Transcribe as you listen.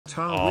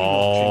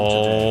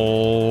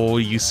Oh,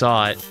 you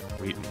saw it.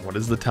 Wait, what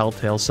is the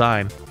telltale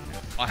sign?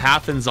 It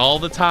happens all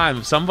the time.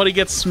 If somebody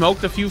gets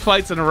smoked a few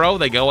fights in a row,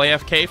 they go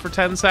AFK for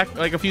 10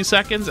 like a few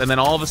seconds, and then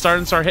all of a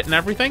sudden start hitting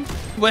everything.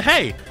 But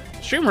hey,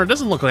 streamer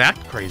doesn't look that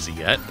crazy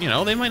yet. You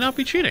know, they might not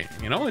be cheating.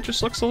 You know, it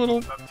just looks a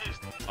little.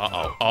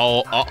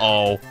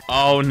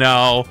 Oh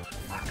no.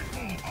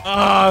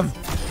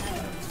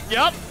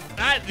 Yep.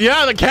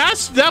 Yeah, the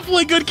cast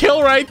definitely good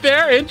kill right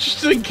there.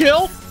 Interesting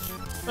kill.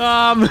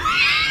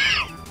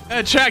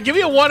 Chat, give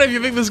me a 1 if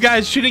you think this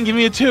guy's cheating. Give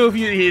me a 2 if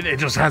it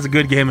just has a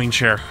good gaming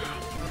chair.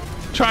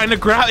 Trying to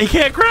grab. He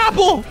can't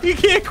grapple. He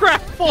can't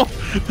grapple.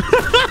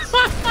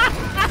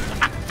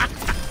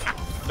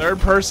 Third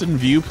person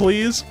view,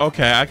 please.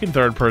 Okay, I can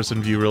third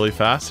person view really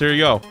fast. Here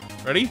you go.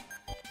 Ready?